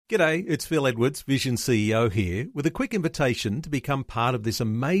G'day, it's Phil Edwards, Vision CEO here, with a quick invitation to become part of this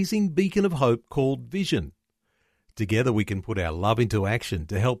amazing beacon of hope called Vision. Together we can put our love into action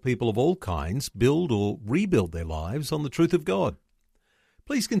to help people of all kinds build or rebuild their lives on the truth of God.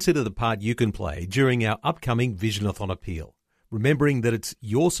 Please consider the part you can play during our upcoming Visionathon appeal, remembering that it's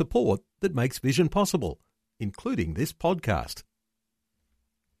your support that makes Vision possible, including this podcast.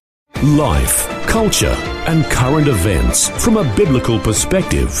 Life, culture, and current events from a biblical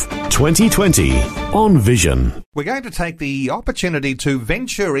perspective. 2020 on Vision. We're going to take the opportunity to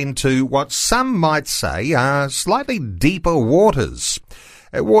venture into what some might say are slightly deeper waters.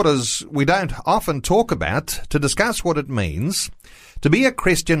 Waters we don't often talk about, to discuss what it means to be a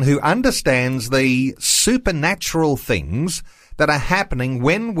Christian who understands the supernatural things that are happening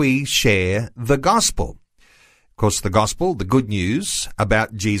when we share the gospel. Of course, the gospel, the good news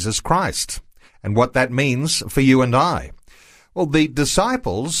about Jesus Christ, and what that means for you and I. Well, the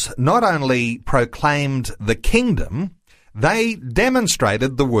disciples not only proclaimed the kingdom, they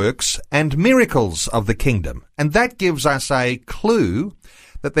demonstrated the works and miracles of the kingdom. And that gives us a clue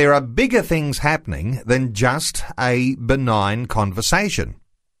that there are bigger things happening than just a benign conversation.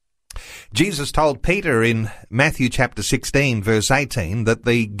 Jesus told Peter in Matthew chapter 16, verse 18, that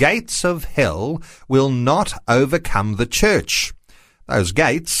the gates of hell will not overcome the church. Those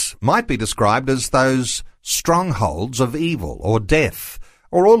gates might be described as those strongholds of evil or death,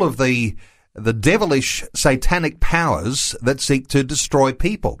 or all of the devilish satanic powers that seek to destroy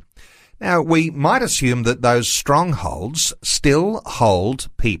people. Now, we might assume that those strongholds still hold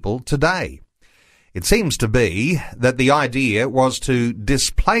people today. It seems to be that the idea was to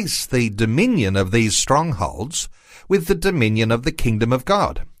displace the dominion of these strongholds with the dominion of the kingdom of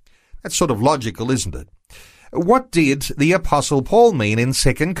God. That's sort of logical, isn't it? What did the Apostle Paul mean in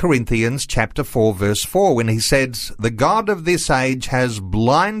 2 Corinthians chapter 4, verse 4, when he said, "The God of this age has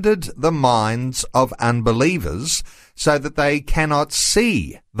blinded the minds of unbelievers so that they cannot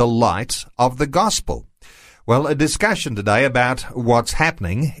see the light of the gospel"? Well, a discussion today about what's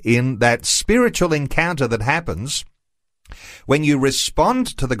happening in that spiritual encounter that happens when you respond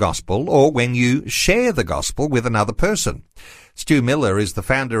to the gospel or when you share the gospel with another person. Stu Miller is the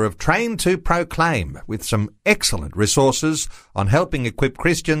founder of Train to Proclaim, with some excellent resources on helping equip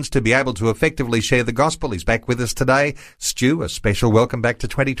Christians to be able to effectively share the gospel. He's back with us today. Stu, a special welcome back to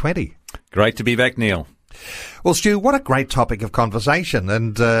 2020. Great to be back, Neil. Well, Stu, what a great topic of conversation,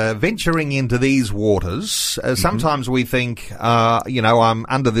 and venturing into these waters, sometimes we think, I'm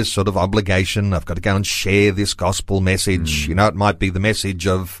under this sort of obligation. I've got to go and share this gospel message. It might be the message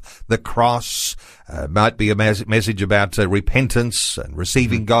of the cross, might be a message about repentance and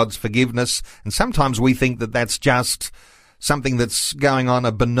receiving God's forgiveness. And sometimes we think that that's just something that's going on,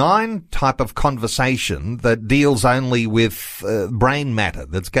 a benign type of conversation that deals only with brain matter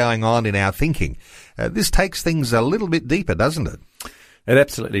that's going on in our thinking. This takes things a little bit deeper, doesn't it? It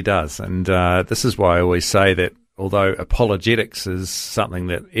absolutely does. And this is why I always say that although apologetics is something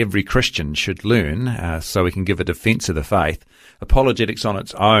that every Christian should learn so we can give a defense of the faith, apologetics on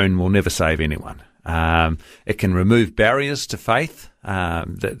its own will never save anyone. It can remove barriers to faith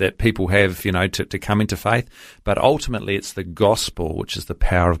that people have, to come into faith. But ultimately, it's the gospel, which is the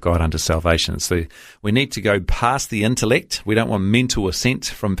power of God unto salvation. So we need to go past the intellect. We don't want mental assent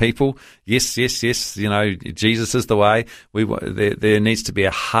from people. Yes, Jesus is the way. There needs to be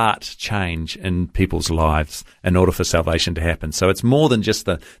a heart change in people's lives in order for salvation to happen. So it's more than just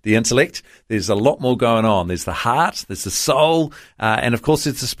the intellect. There's a lot more going on. There's the heart, there's the soul, and of course,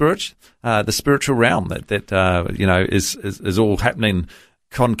 it's the spiritual realm that is all happening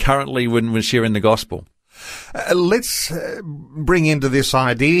concurrently when we're sharing the gospel. Let's bring into this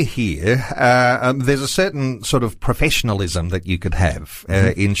idea here. There's a certain sort of professionalism that you could have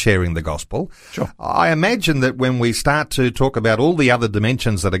in sharing the gospel. Sure. I imagine that when we start to talk about all the other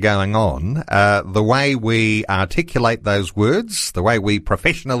dimensions that are going on, the way we articulate those words, the way we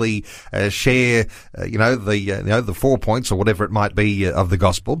professionally share, the 4 points or whatever it might be of the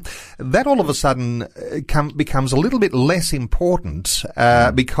gospel, that all of a sudden becomes a little bit less important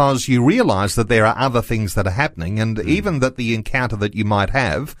because you realize that there are other things that are happening, and even that the encounter that you might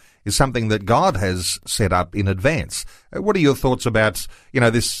have is something that God has set up in advance. What are your thoughts about,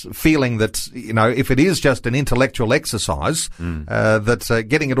 this feeling that, if it is just an intellectual exercise, that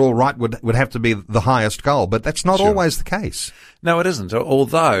getting it all right would have to be the highest goal, but that's not always the case. No, it isn't.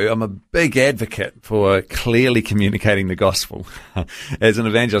 Although I'm a big advocate for clearly communicating the gospel as an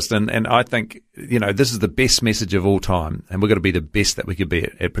evangelist. And I think, this is the best message of all time, and we've got to be the best that we could be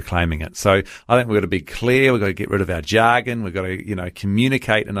at proclaiming it. So I think we've got to be clear. We've got to get rid of our jargon. We've got to,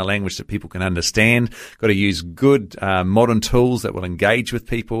 communicate in a language that people can understand. Got to use good, modern tools that will engage with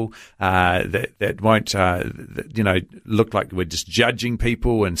people, that won't, look like we're just judging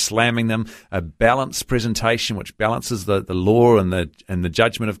people and slamming them. A balanced presentation which balances the law and the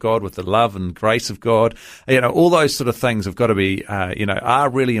judgment of God with the love and grace of God. All those sort of things have got to be, are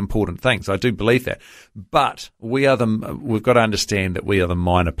really important things. I do believe that. But we've got to understand that we are the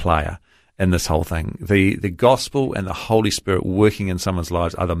minor player in this whole thing. The gospel and the Holy Spirit working in someone's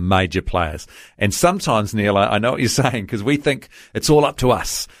lives are the major players. And sometimes, Neil, I know what you're saying, because we think it's all up to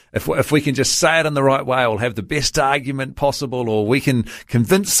us. If we can just say it in the right way, we'll have the best argument possible, or we can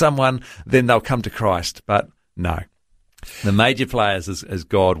convince someone, then they'll come to Christ. But no. The major players is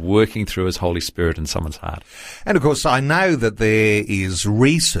God working through His Holy Spirit in someone's heart. And of course, I know that there is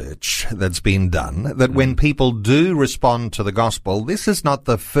research that's been done that when people do respond to the gospel, this is not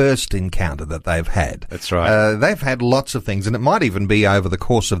the first encounter that they've had. That's right. They've had lots of things, and it might even be over the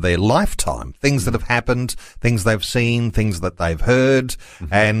course of their lifetime. Things that have happened, things they've seen, things that they've heard.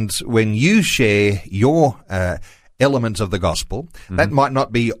 And when you share your element of the gospel, that might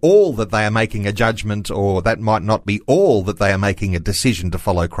not be all that they are making a judgment, or that might not be all that they are making a decision to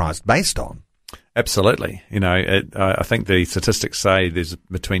follow Christ based on. Absolutely. I think the statistics say there's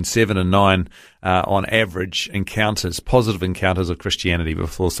between 7 and 9 on average positive encounters of Christianity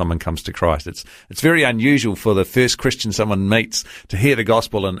before someone comes to Christ. It's very unusual for the first Christian someone meets to hear the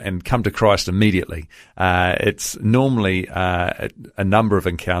gospel and come to Christ immediately. It's normally a number of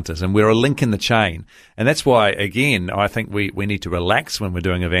encounters, and we're a link in the chain. And that's why, again, I think we need to relax when we're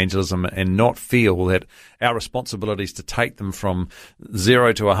doing evangelism and not feel that our responsibility is to take them from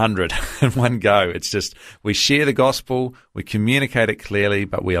 0 to 100 in one go. It's just we share the gospel, we communicate it clearly,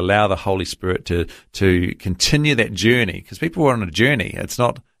 but we allow the Holy Spirit to continue that journey, because people are on a journey. It's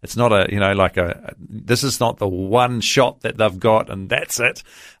not this is not the one shot that they've got and that's it.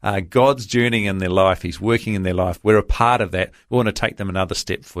 God's journeying in their life. He's working in their life. We're a part of that. We want to take them another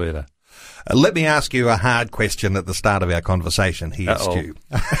step further. Let me ask you a hard question at the start of our conversation here, Stu.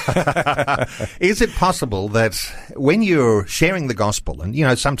 Is it possible that when you're sharing the gospel,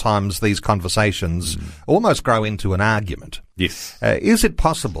 and, sometimes these conversations almost grow into an argument. Yes. Is it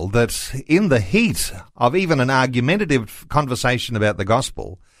possible that in the heat of even an argumentative conversation about the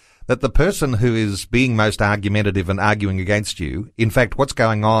gospel, that the person who is being most argumentative and arguing against you, in fact, what's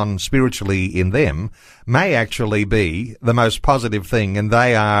going on spiritually in them may actually be the most positive thing, and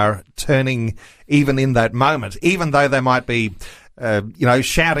they are turning even in that moment, even though they might be,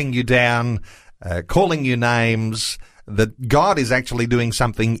 shouting you down, calling you names, that God is actually doing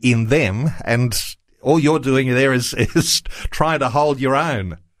something in them, and all you're doing there is trying to hold your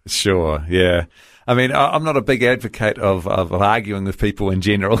own. Sure, yeah. I mean, I'm not a big advocate of arguing with people in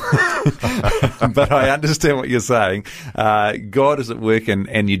general, but I understand what you're saying. God is at work,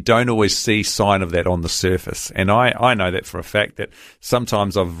 and you don't always see sign of that on the surface. And I know that for a fact, that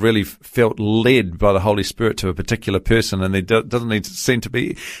sometimes I've really felt led by the Holy Spirit to a particular person, and there doesn't seem to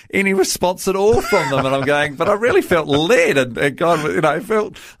be any response at all from them. And I'm going, but I really felt led, and God,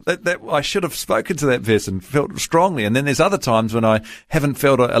 felt that I should have spoken to that person, felt strongly. And then there's other times when I haven't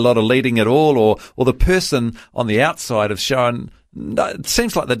felt a lot of leading at all, or the person on the outside have shown, it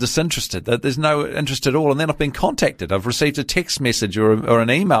seems like they're disinterested, that there's no interest at all, and then I've been contacted. I've received a text message or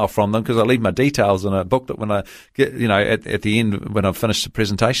an email from them, because I leave my details in a booklet when I get, at the end when I've finished the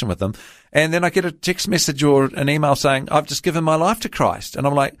presentation with them, and then I get a text message or an email saying, I've just given my life to Christ. And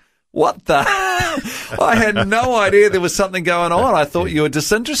I'm like, what the? I had no idea there was something going on. I thought you were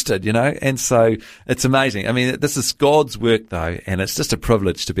disinterested, and so it's amazing. I mean, this is God's work, though, and it's just a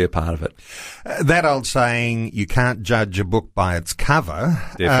privilege to be a part of it. That old saying, you can't judge a book by its cover.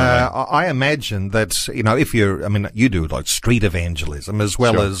 Definitely. I imagine that, if you do like street evangelism as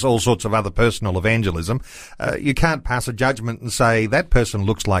well as all sorts of other personal evangelism. You can't pass a judgment and say that person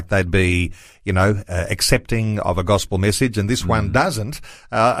looks like they'd be, accepting of a gospel message, and this one doesn't.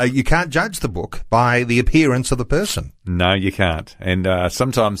 You can't judge the book by the appearance of the person. No, you can't. And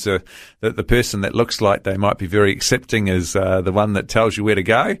sometimes the person that looks like they might be very accepting is the one that tells you where to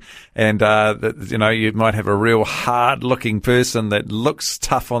go. And you might have a real hard-looking person that looks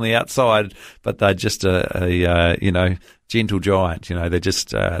tough on the outside, but they're just a gentle giant. They just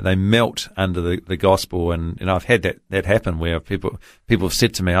they melt under the gospel. And I've had that happen where people have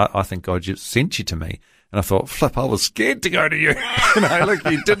said to me, I think God just sent you to me. And I thought, flip, I was scared to go to you.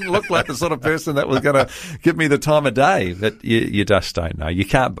 You didn't look like the sort of person that was going to give me the time of day. But you just don't know. You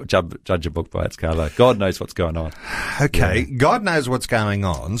can't judge a book by its cover. God knows what's going on. Okay, yeah. God knows what's going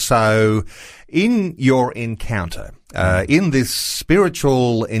on. So in your encounter, in this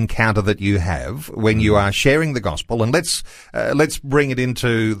spiritual encounter that you have when you are sharing the gospel. And let's bring it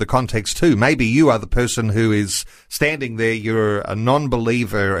into the context too. Maybe you are the person who is standing there, you're a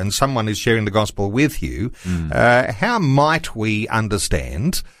non-believer, and someone is sharing the gospel with you. How might we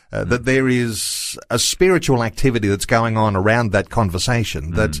understand that there is a spiritual activity that's going on around that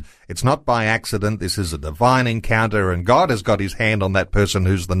conversation, that it's not by accident, this is a divine encounter, and God has got his hand on that person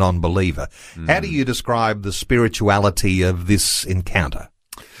who's the non-believer. How do you describe the spirituality of this encounter?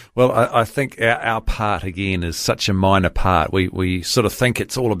 Well, I think our part, again, is such a minor part. We sort of think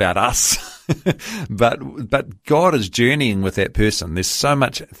it's all about us, but God is journeying with that person. There's so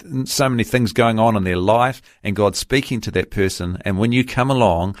many things going on in their life, and God's speaking to that person. And when you come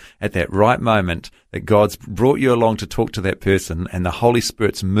along at that right moment, that God's brought you along to talk to that person, and the Holy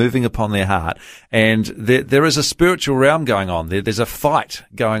Spirit's moving upon their heart, and there is a spiritual realm going on. There's a fight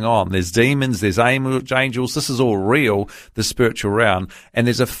going on. There's demons, there's angels. This is all real, the spiritual realm, and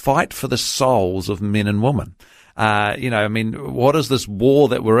there's a fight for the souls of men and women. What is this war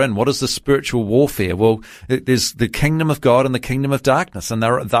that we're in? What is the spiritual warfare? Well, there's the kingdom of God and the kingdom of darkness, and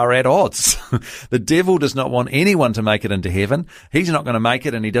they're at odds. The devil does not want anyone to make it into heaven. He's not going to make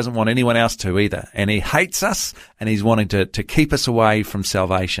it, and he doesn't want anyone else to either. And he hates us, and he's wanting to keep us away from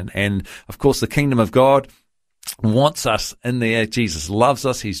salvation. And of course, the kingdom of God wants us in there. Jesus loves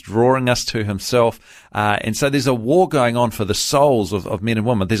us. He's drawing us to himself. And so there's a war going on for the souls of men and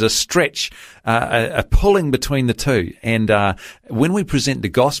women. There's a stretch, a pulling between the two. And when we present the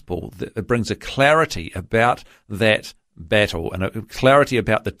gospel, it brings a clarity about that battle and a clarity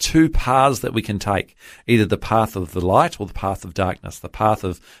about the two paths that we can take, either the path of the light or the path of darkness, the path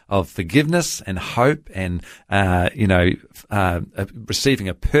of forgiveness and hope and, receiving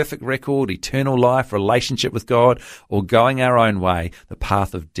a perfect record, eternal life, relationship with God, or going our own way, the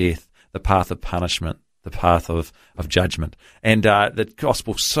path of death, the path of punishment, the path of judgment. And the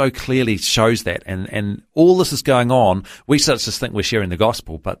gospel so clearly shows that. And all this is going on. We start to think we're sharing the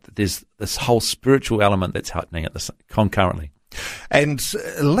gospel, but there's this whole spiritual element that's happening at this concurrently. And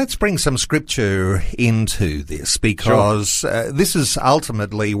let's bring some scripture into this, because this is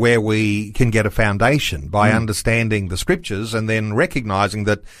ultimately where we can get a foundation by understanding the scriptures and then recognizing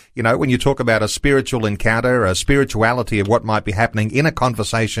that, when you talk about a spiritual encounter, a spirituality of what might be happening in a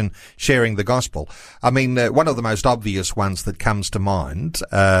conversation, sharing the gospel. I mean, one of the most obvious ones that comes to mind,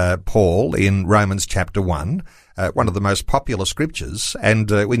 Paul in Romans chapter 1, one of the most popular scriptures,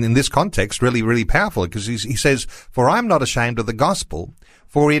 and in this context, really, really powerful, because he says, "For I am not ashamed of the gospel,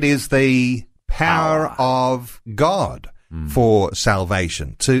 for it is the power of God for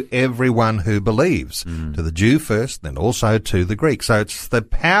salvation to everyone who believes, to the Jew first, then also to the Greek." So it's the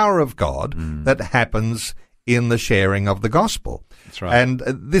power of God that happens in the sharing of the gospel. That's right. And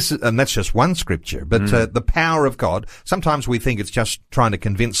that's just one scripture, but the power of God, sometimes we think it's just trying to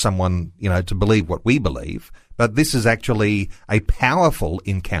convince someone, to believe what we believe, but this is actually a powerful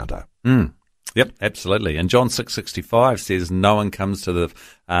encounter. Yep, absolutely. And John 6:65 says, "No one comes to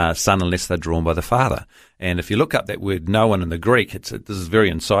the Son unless they're drawn by the Father." And if you look up that word "no one" in the Greek, this is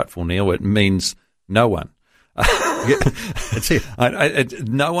very insightful, Neil. It means no one. That's it.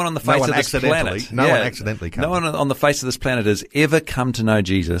 No one on the face of this planet. No one accidentally comes. No one on the face of this planet has ever come to know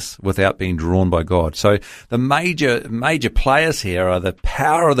Jesus without being drawn by God. So the major players here are the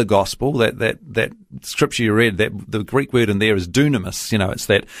power of the gospel. That scripture you read, that the Greek word in there is dunamis. It's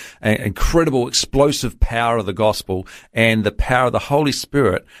that incredible, explosive power of the gospel, and the power of the Holy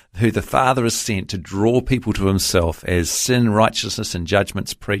Spirit, who the Father has sent to draw people to himself as sin, righteousness, and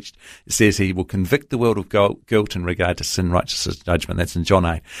judgment's preached. It says he will convict the world of guilt in regard to sin, righteousness, judgment. That's in John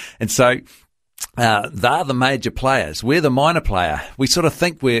 8. And so they're the major players. We're the minor player. We sort of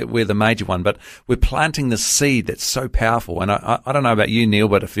think we're the major one, but we're planting this seed that's so powerful. And I don't know about you, Neil,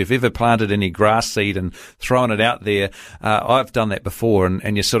 but if you've ever planted any grass seed and thrown it out there, I've done that before,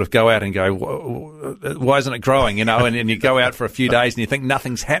 and you sort of go out and go, why isn't it growing? And you go out for a few days and you think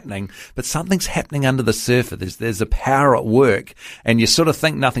nothing's happening, but something's happening under the surface. There's a power at work, and you sort of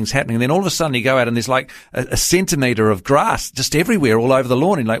think nothing's happening. And then all of a sudden you go out and there's like a centimetre of grass just everywhere all over the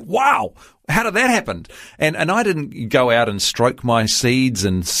lawn. And you're like, wow, how did that happen? And I didn't go out and stroke my seeds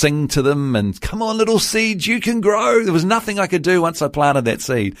and sing to them and come on, little seeds, you can grow. There was nothing I could do once I planted that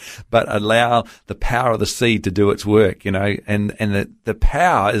seed, but allow the power of the seed to do its work, and the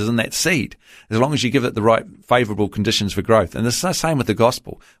power is in that seed, as long as you give it the right favourable conditions for growth. And it's the same with the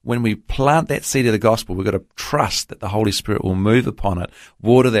gospel. When we plant that seed of the gospel, we've got to trust that the Holy Spirit will move upon it,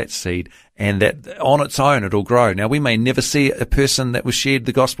 water that seed, and that on its own it'll grow. Now, we may never see a person that was shared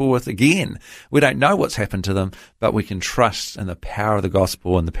the gospel with again. We don't know what's happened to them, but we can trust in the power of the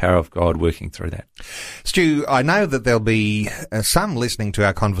gospel and the power of God working through that. Stu, I know that there'll be some listening to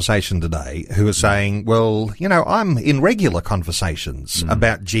our conversation today who are saying, well, I'm in regular conversations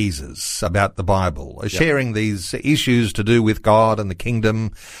about Jesus, about the Bible, sharing these issues to do with God and the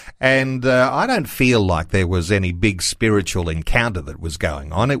kingdom, and I don't feel like there was any big spiritual encounter that was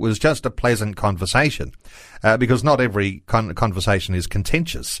going on. It was just a pleasant conversation, because not every conversation is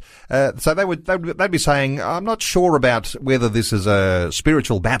contentious. So they'd be saying, I'm not sure about whether this is a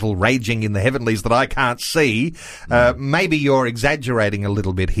spiritual battle raging in the heavenlies that I can't see. Maybe you're exaggerating a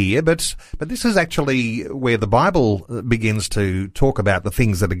little bit here, but this is actually where the Bible begins to talk about the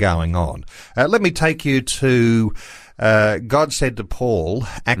things that are going on. Let me take you to God said to Paul,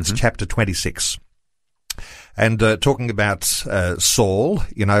 Acts chapter 26. And talking about Saul,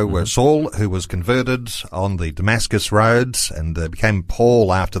 Saul, who was converted on the Damascus road and became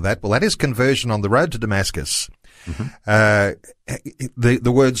Paul after that. Well, that is conversion on the road to Damascus.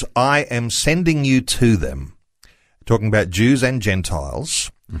 The words, I am sending you to them, talking about Jews and Gentiles,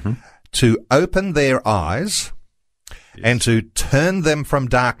 to open their eyes and to turn them from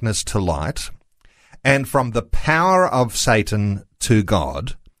darkness to light and from the power of Satan to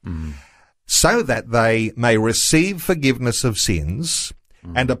God, so that they may receive forgiveness of sins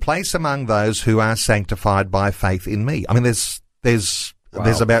and a place among those who are sanctified by faith in me. I mean, there's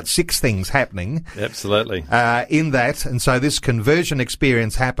about 6 things happening. Absolutely. In that, and so this conversion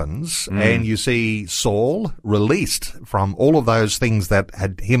experience happens, and you see Saul released from all of those things that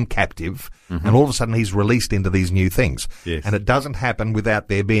had him captive, and all of a sudden he's released into these new things. Yes. And it doesn't happen without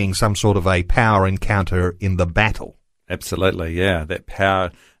there being some sort of a power encounter in the battle. Absolutely, yeah. That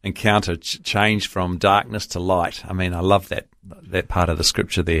power encounter changed from darkness to light. I mean, I love that part of the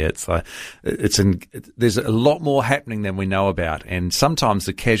scripture there. It's like, there's a lot more happening than we know about. And sometimes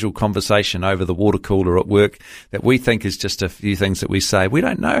the casual conversation over the water cooler at work that we think is just a few things that we say, we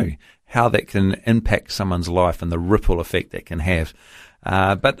don't know how that can impact someone's life and the ripple effect that can have.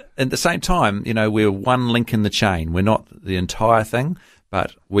 But at the same time, we're one link in the chain. We're not the entire thing,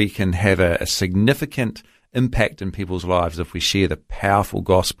 but we can have a significant impact in people's lives if we share the powerful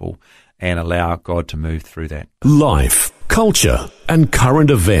gospel and allow God to move through that. Life, culture, and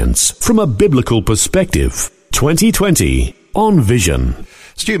current events from a biblical perspective. 2020 on Vision.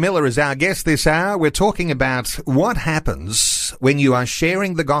 Stu Miller is our guest this hour. We're talking about what happens when you are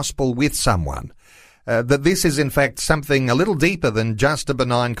sharing the gospel with someone. That this is in fact something a little deeper than just a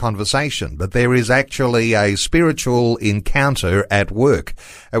benign conversation, but there is actually a spiritual encounter at work.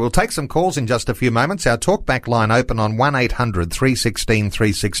 We'll take some calls in just a few moments. Our talkback line open on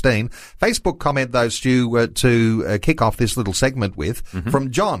 1-800-316-316. Facebook comment though, Stu, to kick off this little segment with,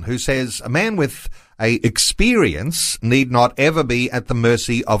 from John, who says, a man with a experience need not ever be at the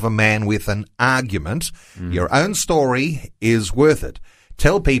mercy of a man with an argument. Your own story is worth it.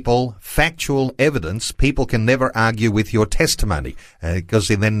 Tell people factual evidence. People can never argue with your testimony, because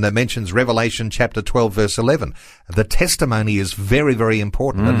he then mentions Revelation chapter 12, verse 11. The testimony is very, very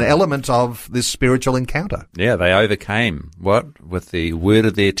important, an element of this spiritual encounter. Yeah, they overcame with the word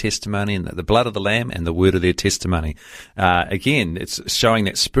of their testimony and the blood of the Lamb and the word of their testimony. Again, it's showing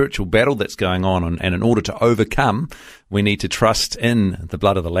that spiritual battle that's going on, and in order to overcome, we need to trust in the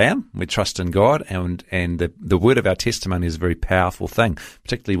blood of the Lamb. We trust in God, and the word of our testimony is a very powerful thing,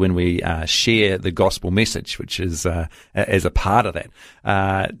 particularly when we share the gospel message, which is as a part of that.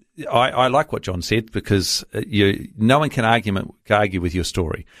 I like what John said, because no one can argue with your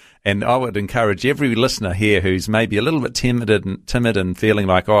story. And I would encourage every listener here who's maybe a little bit timid and feeling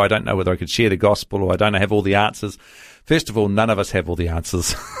like, I don't know whether I could share the gospel, or I don't have all the answers. First of all, none of us have all the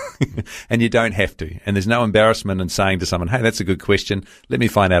answers, and you don't have to. And there's no embarrassment in saying to someone, hey, that's a good question. Let me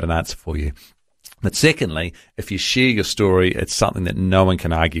find out an answer for you. But secondly, if you share your story, it's something that no one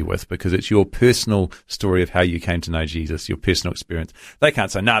can argue with, because it's your personal story of how you came to know Jesus, your personal experience. They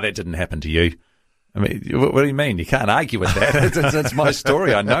can't say, no, that didn't happen to you. I mean, what do you mean? You can't argue with that. It's my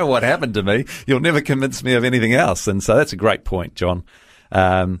story. I know what happened to me. You'll never convince me of anything else. And so that's a great point, John.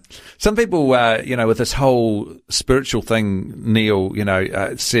 Some people, with this whole spiritual thing, Neil,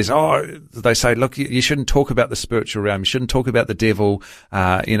 says, they say, look, you shouldn't talk about the spiritual realm. You shouldn't talk about the devil,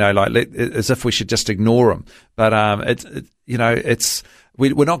 as if we should just ignore him. But,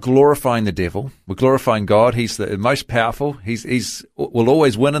 we're not glorifying the devil. We're glorifying God. He's the most powerful. Will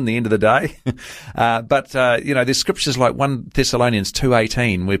always win in the end of the day. But there's scriptures like 1 Thessalonians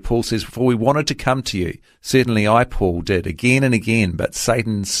 2:18 where Paul says, for we wanted to come to you. Certainly I, Paul, did again and again, but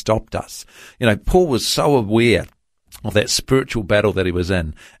Satan stopped us. Paul was so aware of that spiritual battle that he was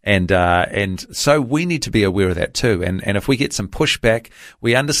in. And so we need to be aware of that too. And if we get some pushback,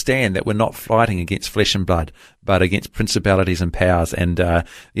 we understand that we're not fighting against flesh and blood, but against principalities and powers. And,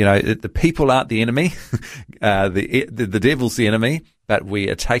 the people aren't the enemy. The devil's the enemy, but we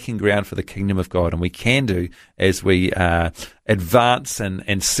are taking ground for the kingdom of God. And we can do as we, advance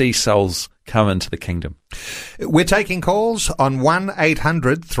and see souls come into the kingdom. We're taking calls on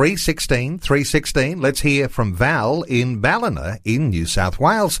 1-800-316-316. Let's hear from Val in Ballina in New South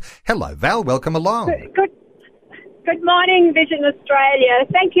Wales. Hello, Val. Welcome along. Good morning, Vision Australia.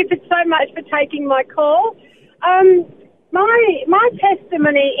 Thank you so much for taking my call. My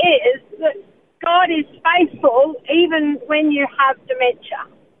testimony is that God is faithful even when you have dementia.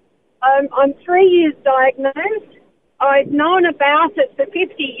 I'm 3 years diagnosed. I've known about it for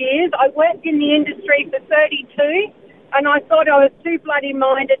 50 years. I worked in the industry for 32, and I thought I was too bloody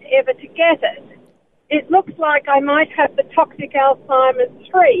minded ever to get it. It looks like I might have the toxic Alzheimer's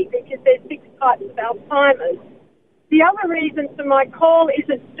 3 because there's 6 types of Alzheimer's. The other reason for my call is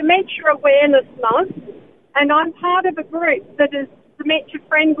it's Dementia Awareness Month, and I'm part of a group that is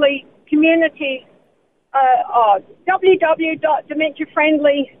dementia-friendly community,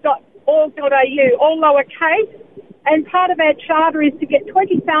 www.dementiafriendly.org.au, all lowercase. And part of our charter is to get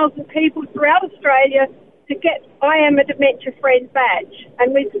 20,000 people throughout Australia to get I Am a Dementia Friend badge.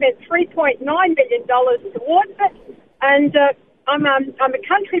 And we've spent $3.9 million towards it. And I'm a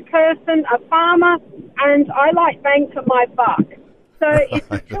country person, a farmer, and I like bang for my buck. So it's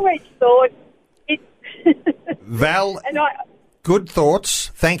a two-edged sword. Val, good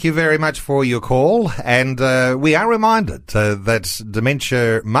thoughts. Thank you very much for your call. And we are reminded that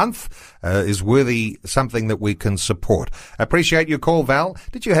Dementia Month is worthy something that we can support. Appreciate your call, Val.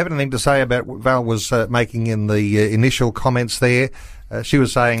 Did you have anything to say about what Val was making in the initial comments there? She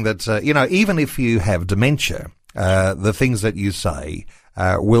was saying that, even if you have dementia, the things that you say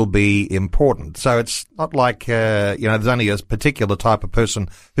will be important. So it's not like, there's only a particular type of person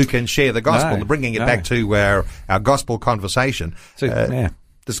who can share the gospel. No, bringing it back to our gospel conversation. So,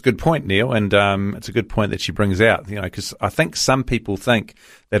 that's a good point, Neil, and it's a good point that she brings out, because I think some people think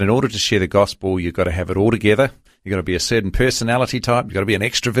that in order to share the gospel, you've got to have it all together. You've got to be a certain personality type. You've got to be an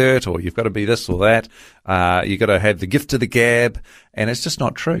extrovert, or you've got to be this or that. You've got to have the gift of the gab, and it's just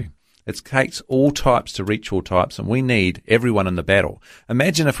not true. It takes all types to reach all types, and we need everyone in the battle.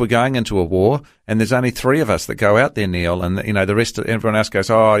 Imagine if we're going into a war and there's only 3 of us that go out there, Neil, and the rest of everyone else goes,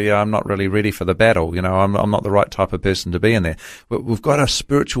 oh yeah, I'm not really ready for the battle. I'm not the right type of person to be in there. But we've got a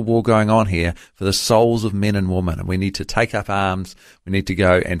spiritual war going on here for the souls of men and women, and we need to take up arms. We need to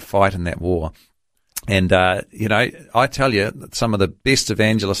go and fight in that war. And I tell you, some of the best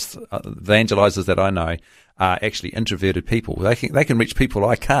evangelizers that I know are actually introverted people. They can reach people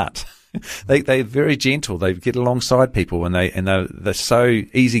I can't. They're very gentle. They get alongside people, and they're so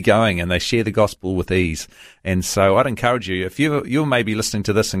easygoing, and they share the gospel with ease. And so I'd encourage you, if you're maybe listening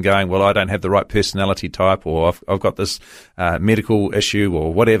to this and going, well, I don't have the right personality type, or I've got this medical issue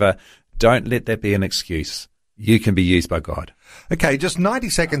or whatever, don't let that be an excuse. You can be used by God. Okay, just 90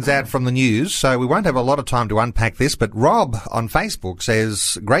 seconds out from the news, so we won't have a lot of time to unpack this, but Rob on Facebook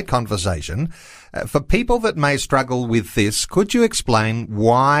says, great conversation. For people that may struggle with this, could you explain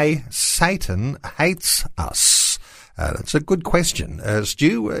why Satan hates us? That's a good question.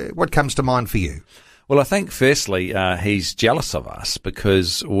 Stu, what comes to mind for you? Well, I think firstly, he's jealous of us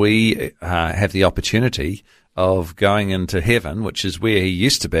because we have the opportunity of going into heaven, which is where he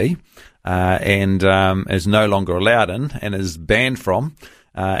used to be, and is no longer allowed in and is banned from.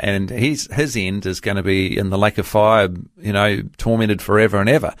 And his end is going to be in the lake of fire, tormented forever and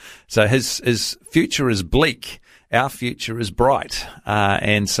ever. So his future is bleak. Our future is bright.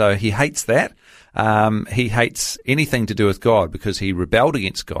 And so he hates that. He hates anything to do with God because he rebelled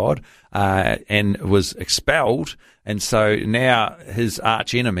against God, and was expelled. And so now his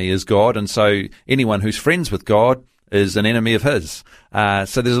arch enemy is God. And so anyone who's friends with God is an enemy of his.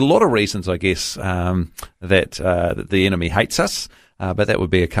 So there's a lot of reasons, I guess, that the enemy hates us. But that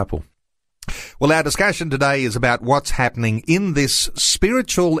would be a couple. Well, our discussion today is about what's happening in this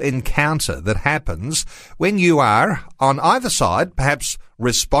spiritual encounter that happens when you are on either side, perhaps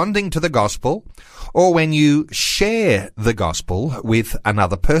responding to the gospel, or when you share the gospel with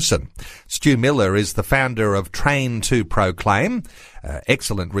another person. Stu Miller is the founder of Train to Proclaim,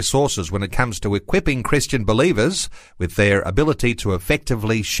 excellent resources when it comes to equipping Christian believers with their ability to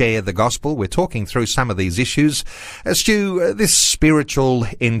effectively share the gospel. We're talking through some of these issues. Stu, this spiritual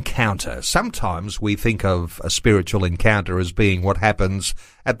encounter, sometimes we think of a spiritual encounter as being what happens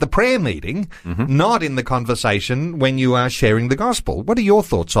at the prayer meeting, not in the conversation when you are sharing the gospel. What are your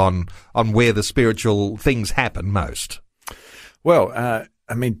thoughts on where the spiritual things happen most? Well,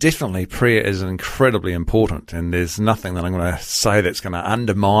 I mean, definitely prayer is incredibly important, and there's nothing that I'm going to say that's going to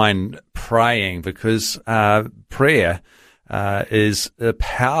undermine praying, because prayer is a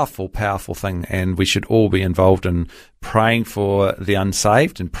powerful, powerful thing, and we should all be involved in praying for the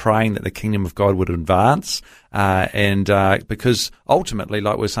unsaved and praying that the kingdom of God would advance. Because ultimately,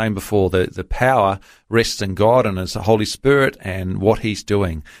 like we were saying before, the power rests in God and His Holy Spirit and what He's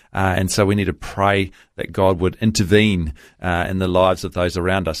doing. And so we need to pray that God would intervene in the lives of those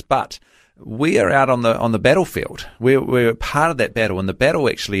around us. But we are out on the battlefield. We're part of that battle, and the battle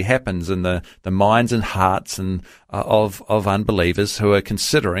actually happens in the minds and hearts and of unbelievers who are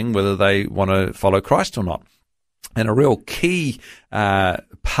considering whether they want to follow Christ or not. And a real key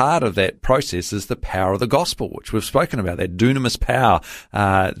part of that process is the power of the gospel, which we've spoken about, that dunamis power,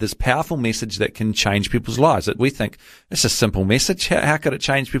 this powerful message that can change people's lives. That we think it's a simple message. How could it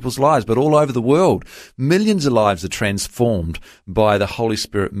change people's lives? But all over the world, millions of lives are transformed by the Holy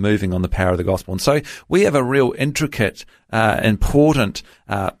Spirit moving on the power of the gospel. And so we have a real intricate, important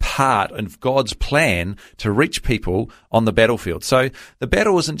part of God's plan to reach people on the battlefield. So the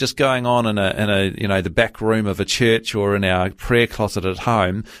battle isn't just going on in a the back room of a church or in our prayer closet at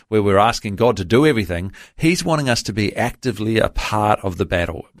home where we're asking God to do everything. He's wanting us to be actively a part of the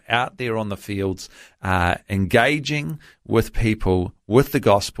battle, out there on the fields, engaging with people with the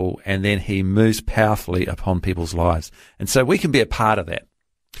gospel, and then He moves powerfully upon people's lives. And so we can be a part of that.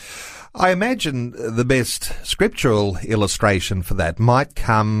 I imagine the best scriptural illustration for that might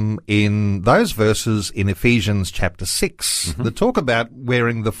come in those verses in Ephesians chapter 6 that talk about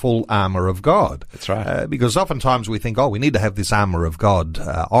wearing the full armour of God. That's right. Because oftentimes we think, we need to have this armour of God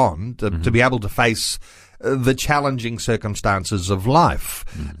on to be able to face the challenging circumstances of life.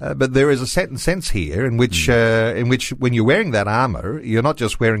 But there is a certain sense here in which when you're wearing that armour, you're not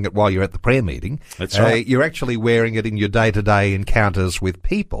just wearing it while you're at the prayer meeting. That's right. You're actually wearing it in your day-to-day encounters with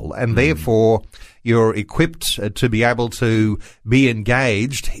people, and therefore you're equipped to be able to be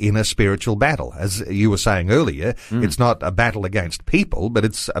engaged in a spiritual battle. As you were saying earlier, it's not a battle against people, but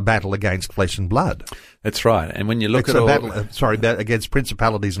it's a battle against flesh and blood. That's right. And when you look it's at a battle, against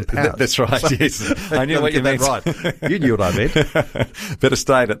principalities and powers. That's right. Yes, I knew what you meant. Right. You knew what I meant. Better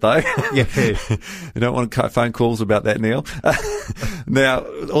state it though. Yeah. You don't want phone calls about that, Neil. Now,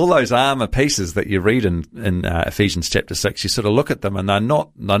 all those armour pieces that you read in Ephesians chapter 6, you sort of look at them, and they're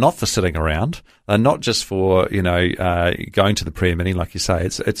not for sitting around. They're not just for going to the prayer meeting, like you say.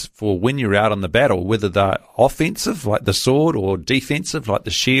 It's for when you're out on the battle, whether they're offensive like the sword or defensive like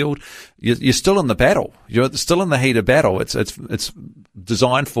the shield. You're still in the battle. You're still in the heat of battle. It's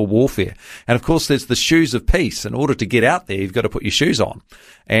designed for warfare. And of course, there's the shoes of peace. In order to get out there, you've got to put your shoes on.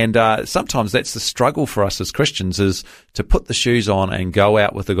 And sometimes that's the struggle for us as Christians, is to put the shoes on and go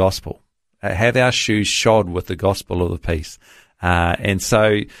out with the gospel. Have our shoes shod with the gospel of the peace. And so,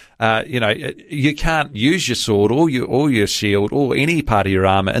 you can't use your sword or your shield or any part of your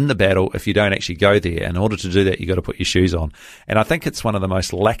armor in the battle if you don't actually go there. In order to do that, you've got to put your shoes on. And I think it's one of the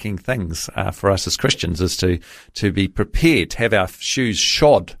most lacking things for us as Christians, is to be prepared, to have our shoes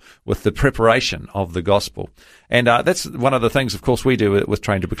shod with the preparation of the gospel. And that's one of the things, of course, we do with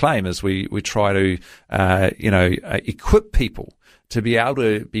Train to Proclaim, is we try to equip people to be able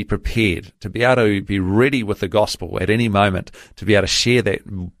to be prepared, to be able to be ready with the gospel at any moment, to be able to share that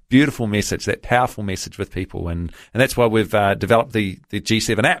beautiful message, that powerful message with people. And that's why we've developed the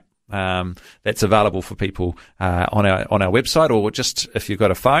G7 app. That's available for people on our website, or just if you've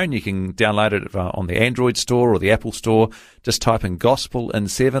got a phone, you can download it on the Android store or the Apple store. Just type in Gospel in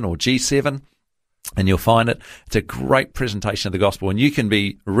 7 or G7. And you'll find it. It's a great presentation of the gospel, and you can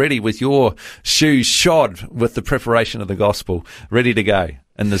be ready with your shoes shod with the preparation of the gospel, ready to go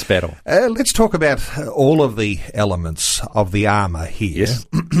in this battle. Let's talk about all of the elements of the armour here, yes.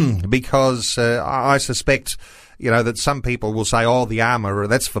 Because I suspect that some people will say, the armour,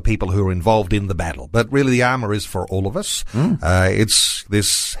 that's for people who are involved in the battle. But really the armour is for all of us. It's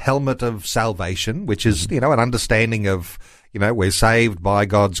this helmet of salvation, which is, an understanding of, we're saved by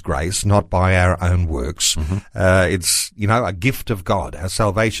God's grace, not by our own works. It's, a gift of God, our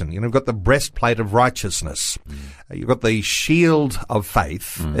salvation. You've got the breastplate of righteousness. You've got the shield of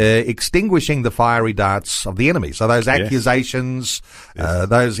faith, extinguishing the fiery darts of the enemy. So those accusations,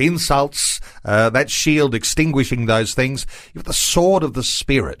 those insults, that shield extinguishing those things. You've got the sword of the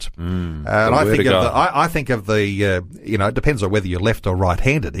Spirit. And I think of the, it depends on whether you're left or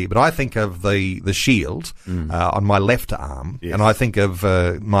right-handed here, but I think of the shield on my left arm arm, and I think of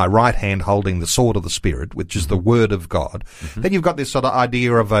my right hand holding the sword of the Spirit, which is the Word of God, then you've got this sort of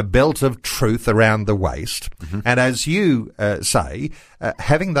idea of a belt of truth around the waist. And as you say,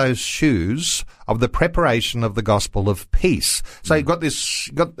 having those shoes of the preparation of the gospel of peace. So you've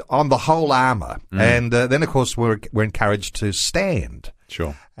got on the whole armour. And then, of course, we're encouraged to stand.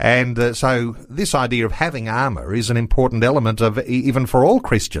 Sure. And so this idea of having armour is an important element of even for all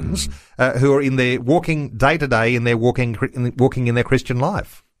Christians who are in their walking day to day in their walking in their Christian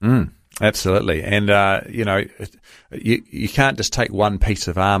life. Absolutely. And, you can't just take one piece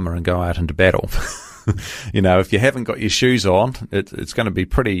of armour and go out into battle. If you haven't got your shoes on, it's going to be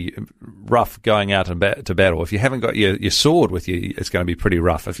pretty rough going out to battle. If you haven't got your sword with you, it's going to be pretty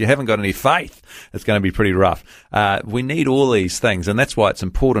rough. If you haven't got any faith, it's going to be pretty rough. We need all these things, and that's why it's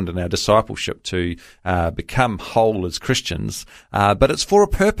important in our discipleship to become whole as Christians. But it's for a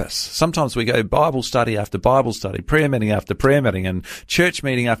purpose. Sometimes we go Bible study after Bible study, prayer meeting after prayer meeting, and church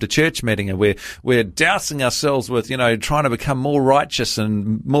meeting after church meeting, and we're dousing ourselves with, trying to become more righteous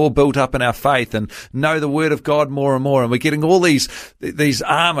and more built up in our faith and know the Word of God more and more, and we're getting all these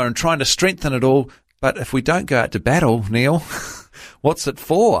armour and trying to strengthen it all. But if we don't go out to battle, Neil, what's it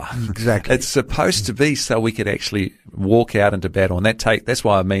for? Exactly. It's supposed to be so we could actually walk out into battle, and that's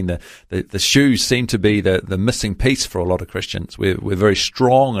why I mean the shoes seem to be the missing piece for a lot of Christians. We're very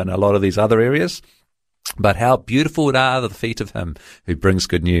strong in a lot of these other areas. But how beautiful are the feet of him who brings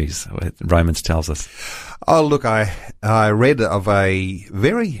good news, Romans tells us. Oh, look, I read of a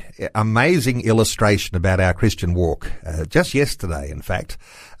very amazing illustration about our Christian walk, just yesterday, in fact.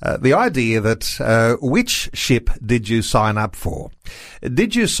 The idea that which ship did you sign up for?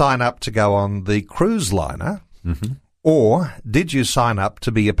 Did you sign up to go on the cruise liner? Mm-hmm. Or did you sign up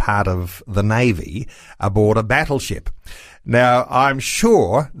to be a part of the Navy aboard a battleship? Now, I'm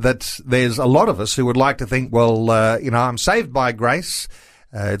sure that there's a lot of us who would like to think, well, I'm saved by grace.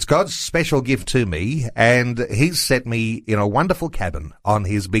 It's God's special gift to me, and he's set me in a wonderful cabin on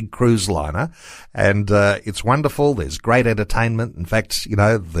his big cruise liner, and it's wonderful. There's great entertainment. In fact,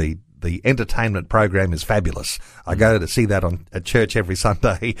 the entertainment program is fabulous. I go to see that at church every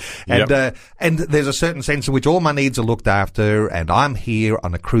Sunday. And and there's a certain sense in which all my needs are looked after, and I'm here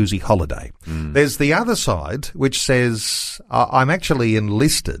on a cruisy holiday. There's the other side, which says I'm actually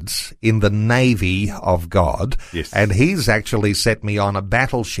enlisted in the Navy of God, yes, and he's actually set me on a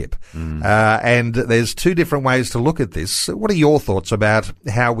battleship. And there's two different ways to look at this. What are your thoughts about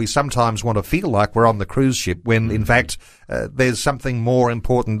how we sometimes want to feel like we're on the cruise ship when, in fact, there's something more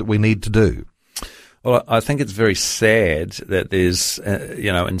important that we need to do? Well, I think it's very sad that there's,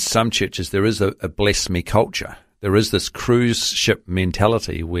 in some churches there is a bless me culture. There is this cruise ship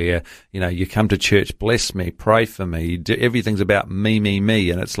mentality where, you come to church, bless me, pray for me, everything's about me,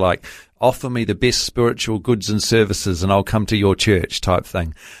 and it's like, offer me the best spiritual goods and services and I'll come to your church type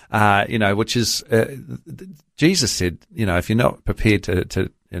thing, which is, Jesus said, if you're not prepared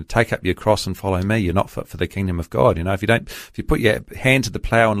to take up your cross and follow me, you're not fit for the kingdom of God. If you put your hand to the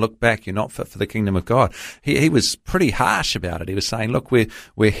plow and look back, you're not fit for the kingdom of God. He was pretty harsh about it. He was saying, look,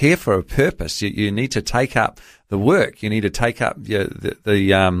 we're here for a purpose. You need to take up the work. You need to take up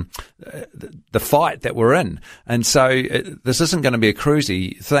the fight that we're in. And so this isn't going to be a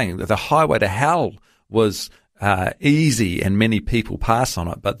cruisy thing. The highway to hell was easy and many people pass on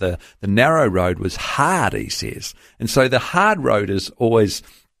it, but the narrow road was hard, he says. And so the hard road is always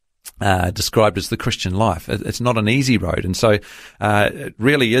described as the Christian life. It's not an easy road, and so it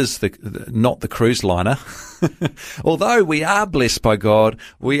really is not the cruise liner. Although we are blessed by God,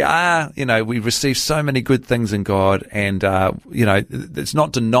 we are, we receive so many good things in God, and it's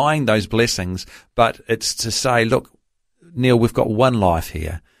not denying those blessings, but it's to say, look, Neil, we've got one life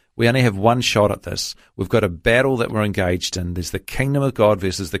here. We only have one shot at this. We've got a battle that we're engaged in. There's the kingdom of God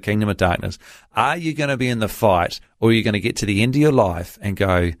versus the kingdom of darkness. Are you going to be in the fight, or are you going to get to the end of your life and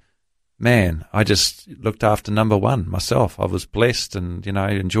go, man, I just looked after number one myself. I was blessed and,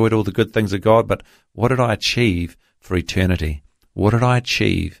 enjoyed all the good things of God, but what did I achieve for eternity? What did I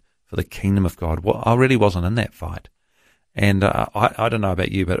achieve for the kingdom of God? Well, I really wasn't in that fight. And I don't know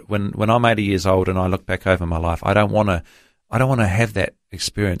about you, but when I'm 80 years old and I look back over my life, I don't want to have that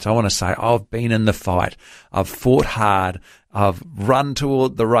experience. I want to say, I've been in the fight. I've fought hard. I've run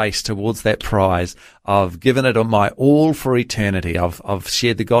toward the race, towards that prize. I've given it my all for eternity. I've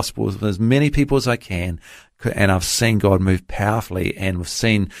shared the gospel with as many people as I can, and I've seen God move powerfully, and we've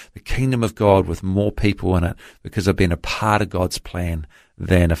seen the kingdom of God with more people in it because I've been a part of God's plan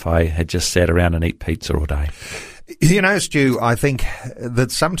than if I had just sat around and eat pizza all day. Stu, I think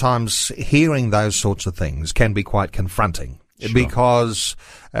that sometimes hearing those sorts of things can be quite confronting. because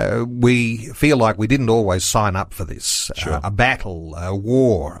we feel like we didn't always sign up for this. Sure. A battle, a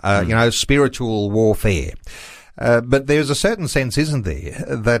war, spiritual warfare. But there's a certain sense, isn't there,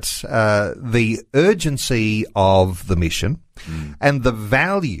 that the urgency of the mission and the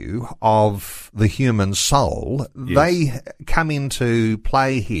value of the human soul, they come into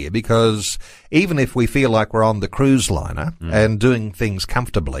play here, because even if we feel like we're on the cruise liner and doing things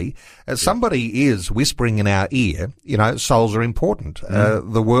comfortably, somebody is whispering in our ear, souls are important.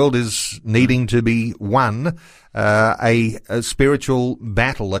 The world is needing to be won. A spiritual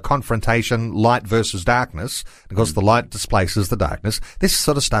battle, a confrontation, light versus darkness, because the light displaces the darkness. This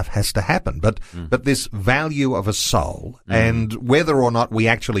sort of stuff has to happen. But this value of a soul, and whether or not we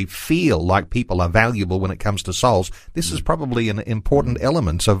actually feel like people are valuable when it comes to souls, this is probably an important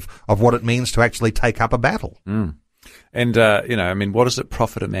element of what it means to actually take up a battle. And, what does it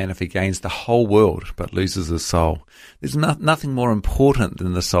profit a man if he gains the whole world but loses his soul? There's nothing more important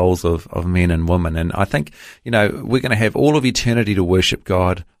than the souls of men and women. And I think, we're going to have all of eternity to worship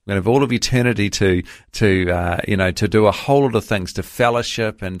God. We're going to have all of eternity to do a whole lot of things, to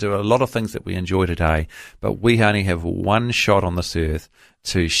fellowship and do a lot of things that we enjoy today. But we only have one shot on this earth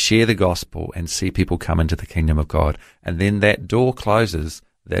to share the gospel and see people come into the kingdom of God. And then that door closes,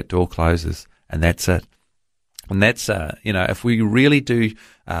 and that's it. And that's, if we really do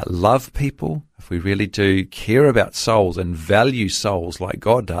love people, if we really do care about souls and value souls like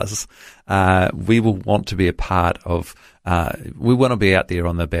God does, we will want to be a part of, we want to be out there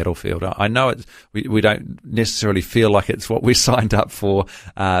on the battlefield. I know we don't necessarily feel like it's what we signed up for,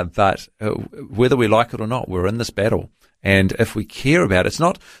 but whether we like it or not, we're in this battle. And if we care about it,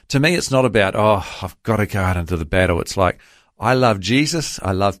 to me, it's not about, I've got to go out into the battle. It's like, I love Jesus,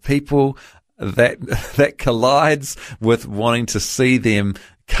 I love people. That collides with wanting to see them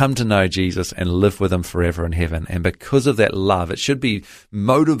come to know Jesus and live with him forever in heaven. And because of that love, it should be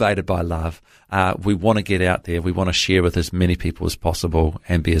motivated by love. We want to get out there. We want to share with as many people as possible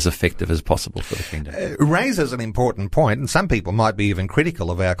and be as effective as possible for the kingdom. Raises an important point, and some people might be even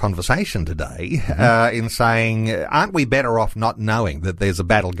critical of our conversation today, in saying, aren't we better off not knowing that there's a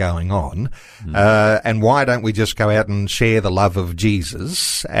battle going on? And why don't we just go out and share the love of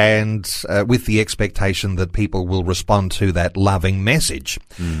Jesus, and with the expectation that people will respond to that loving message?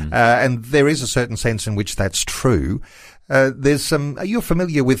 And there is a certain sense in which that's true. There's some. Are you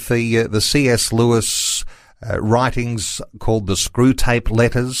familiar with the C.S. Lewis writings called the Screwtape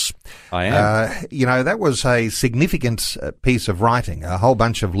Letters? I am. That was a significant piece of writing, a whole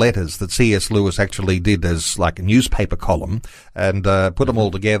bunch of letters that C.S. Lewis actually did as like a newspaper column, and put them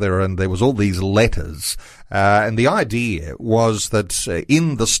all together, and there was all these letters. And the idea was that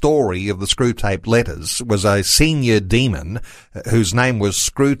in the story of the Screwtape Letters was a senior demon whose name was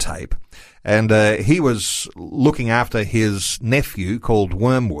Screwtape. And he was looking after his nephew called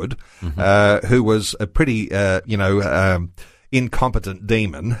Wormwood, who was a pretty, incompetent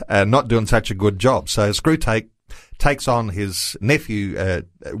demon, not doing such a good job. So Screwtape takes on his nephew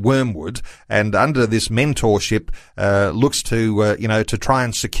Wormwood, and under this mentorship looks to try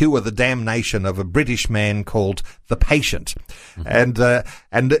and secure the damnation of a British man called the Patient. And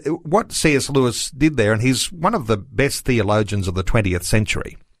what C.S. Lewis did there, and he's one of the best theologians of the 20th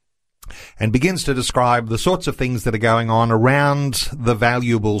century, and begins to describe the sorts of things that are going on around the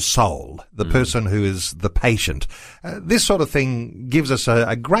valuable soul, the person who is the patient. This sort of thing gives us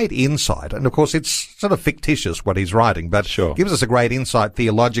a great insight, and of course it's sort of fictitious what he's writing, but gives us a great insight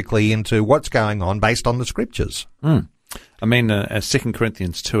theologically into what's going on based on the scriptures. 2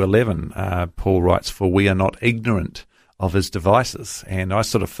 Corinthians 2:11, Paul writes, "For we are not ignorant of his devices." And I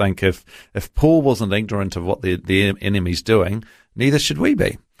sort of think if Paul wasn't ignorant of what the enemy's doing, neither should we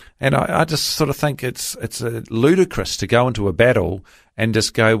be. And I just sort of think it's ludicrous to go into a battle and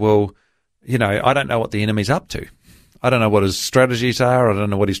just go, well, I don't know what the enemy's up to. I don't know what his strategies are. I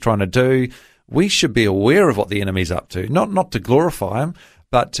don't know what he's trying to do. We should be aware of what the enemy's up to, not to glorify him,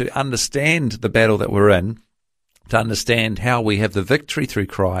 but to understand the battle that we're in, to understand how we have the victory through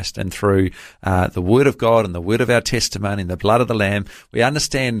Christ and through the Word of God and the word of our testimony and the blood of the Lamb. We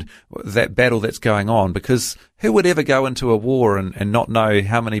understand that battle that's going on, because who would ever go into a war and not know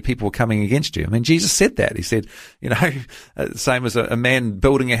how many people are coming against you? I mean, Jesus said that. He said, same as a man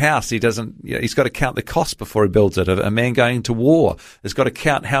building a house, he's got to count the cost before he builds it. A man going to war has got to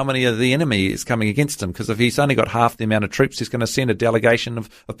count how many of the enemy is coming against him, because if he's only got half the amount of troops, he's going to send a delegation of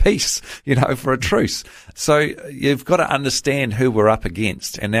peace, for a truce. So you've got to understand who we're up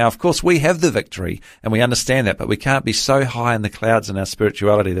against. And now, of course, we have the victory and we understand that, but we can't be so high in the clouds in our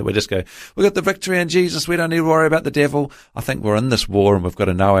spirituality that we just go, we've got the victory in Jesus, we don't need to worry about the devil. I think we're in this war and we've got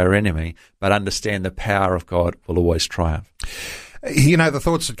to know our enemy, but understand the power of God will always triumph. You know, the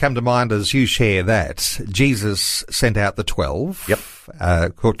thoughts that come to mind as you share that, Jesus sent out the 12. Yep.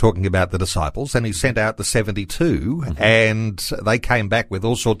 Talking about the disciples, and he sent out the 72, and they came back with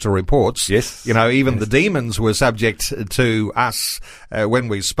all sorts of reports. Yes. You know, even the demons were subject to us when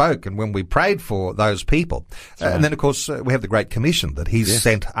we spoke and when we prayed for those people. And then, of course, we have the Great Commission that he's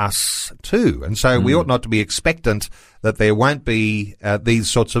sent us to. And so we ought not to be expectant that there won't be these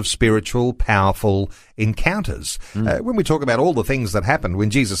sorts of spiritual, powerful encounters. When we talk about all the things that happened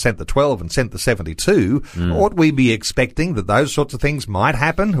when Jesus sent the 12 and sent the 72, ought we be expecting that those sorts of things might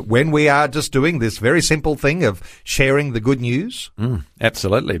happen when we are just doing this very simple thing of sharing the good news?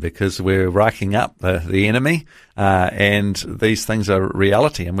 Absolutely, because we're racking up the enemy, and these things are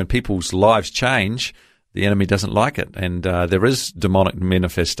reality. And when people's lives change, the enemy doesn't like it, and there is demonic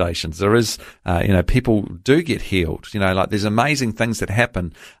manifestations. There is, people do get healed. Like there's amazing things that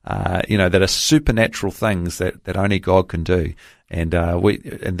happen, that are supernatural things that only God can do,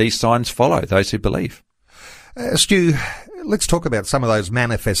 and these signs follow those who believe. Stu, let's talk about some of those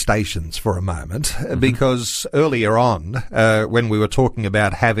manifestations for a moment, because earlier on, when we were talking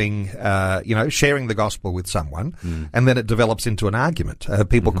about having, sharing the gospel with someone, and then it develops into an argument,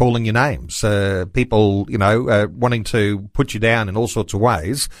 people calling you names, people, wanting to put you down in all sorts of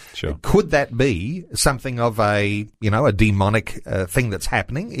ways. Sure. Could that be something of a demonic thing that's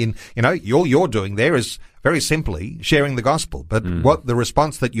happening? You're doing there is very simply sharing the gospel, but what the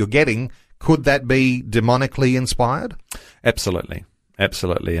response that you're getting, could that be demonically inspired? Absolutely.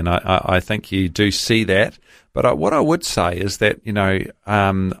 And I think you do see that. But what I would say is that,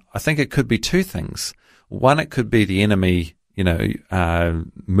 I think it could be two things. One, it could be the enemy,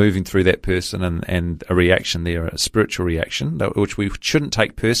 moving through that person and a reaction there, a spiritual reaction, which we shouldn't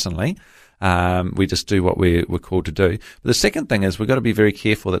take personally. We just do what we're called to do. But the second thing is we've got to be very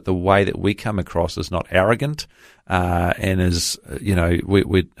careful that the way that we come across is not arrogant, and is,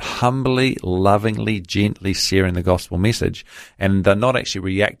 we're humbly, lovingly, gently sharing the gospel message, and they're not actually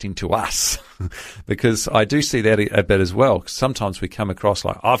reacting to us. Because I do see that a bit as well. Sometimes we come across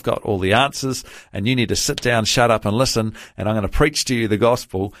like, I've got all the answers and you need to sit down, shut up and listen, and I'm going to preach to you the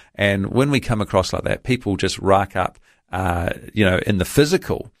gospel. And when we come across like that, people just rack up, in the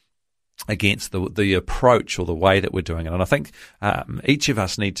physical, against the approach or the way that we're doing it. And I think each of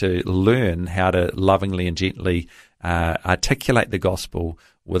us need to learn how to lovingly and gently articulate the gospel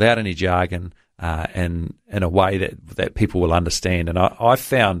without any jargon, and in a way that people will understand. And I've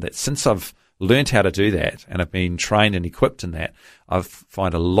found that since I've learned how to do that and I've been trained and equipped in that, I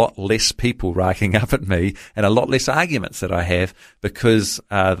find a lot less people racking up at me and a lot less arguments that I have, because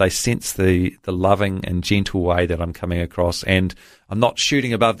they sense the loving and gentle way that I'm coming across, and I'm not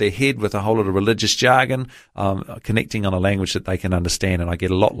shooting above their head with a whole lot of religious jargon, connecting on a language that they can understand, and I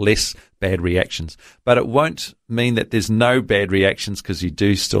get a lot less bad reactions. But it won't mean that there's no bad reactions, because you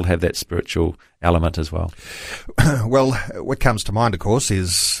do still have that spiritual element as well. Well, what comes to mind, of course,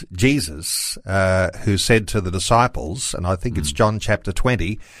 is Jesus, who said to the disciples, and I think it's John chapter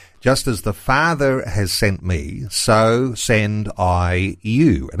 20, just as the Father has sent me, so send I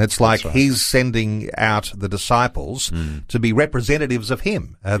you. And it's like he's sending out the disciples to be representatives of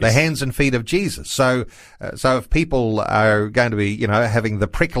him, the hands and feet of Jesus. So if people are going to be, having the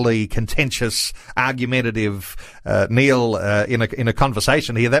prickly, contentious, argumentative Neil in a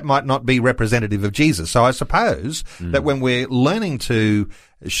conversation here, that might not be representative of Jesus. So I suppose that when we're learning to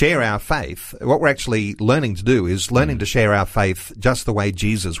share our faith, what we're actually learning to do is learning to share our faith just the way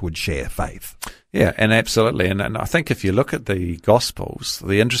Jesus would share faith. Yeah, and absolutely. And I think if you look at the Gospels,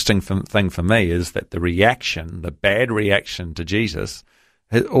 the interesting thing for me is that the bad reaction to Jesus,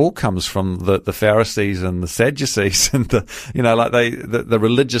 it all comes from the Pharisees and the Sadducees and the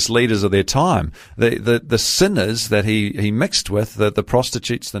religious leaders of their time. The sinners that he mixed with, the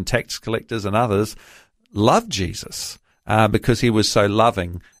prostitutes and tax collectors and others, loved Jesus. Because he was so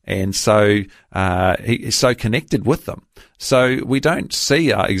loving and so he's so connected with them. So we don't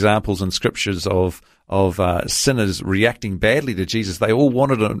see examples in scriptures of sinners reacting badly to Jesus. They all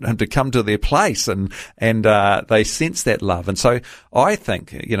wanted him to come to their place, and they sense that love. And so I think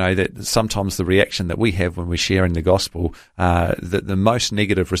that sometimes the reaction that we have when we're sharing the gospel, the most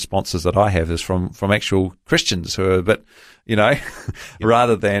negative responses that I have is from actual Christians who are a bit,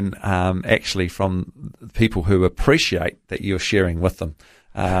 rather than actually from people who appreciate that you're sharing with them.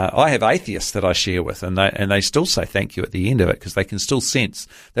 I have atheists that I share with, and they still say thank you at the end of it, because they can still sense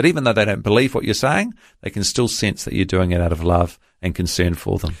that even though they don't believe what you're saying, they can still sense that you're doing it out of love and concern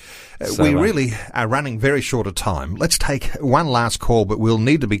for them. We really are running very short of time. Let's take one last call, but we'll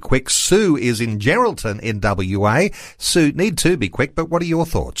need to be quick. Sue is in Geraldton in WA. Sue, need to be quick, but what are your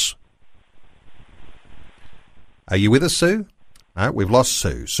thoughts? Are you with us, Sue? No, we've lost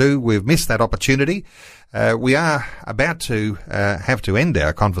Sue. Sue, we've missed that opportunity. We are about to have to end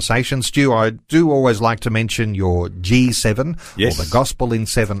our conversation. Stu, I do always like to mention your G7 yes. or the Gospel in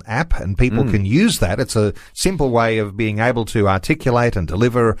 7 app, and people can use that. It's a simple way of being able to articulate and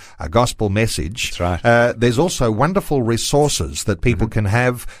deliver a gospel message. That's right. There's also wonderful resources that people can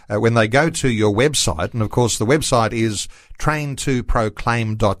have when they go to your website, and of course the website is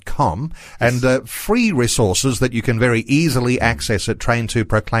train2proclaim.com, and free resources that you can very easily access at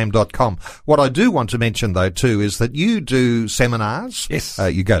train2proclaim.com. What I do want to mention, though, too, is that you do seminars. Yes.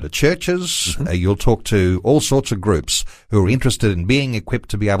 You go to churches. You'll talk to all sorts of groups who are interested in being equipped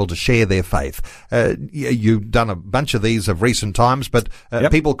to be able to share their faith. You've done a bunch of these of recent times, but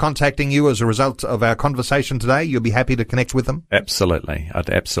people contacting you as a result of our conversation today, you'll be happy to connect with them? Absolutely.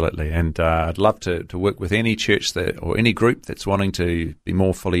 And I'd love to work with any church or any group that's wanting to be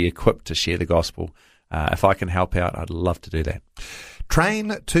more fully equipped to share the gospel. If I can help out, I'd love to do that.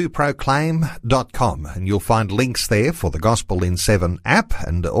 Train2proclaim.com, and you'll find links there for the Gospel in 7 app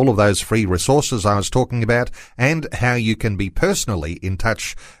and all of those free resources I was talking about, and how you can be personally in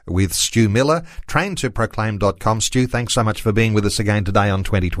touch with Stu Miller. Train2proclaim.com. Stu, thanks so much for being with us again today on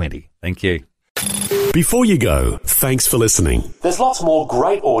 2020. Thank you. Before you go, thanks for listening. There's lots more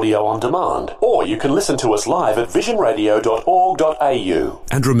great audio on demand, or you can listen to us live at visionradio.org.au.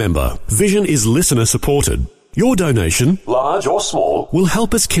 And remember, Vision is listener supported. Your donation, large or small, will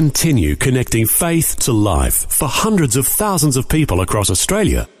help us continue connecting faith to life for hundreds of thousands of people across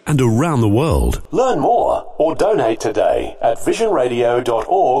Australia and around the world. Learn more or donate today at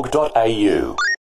visionradio.org.au.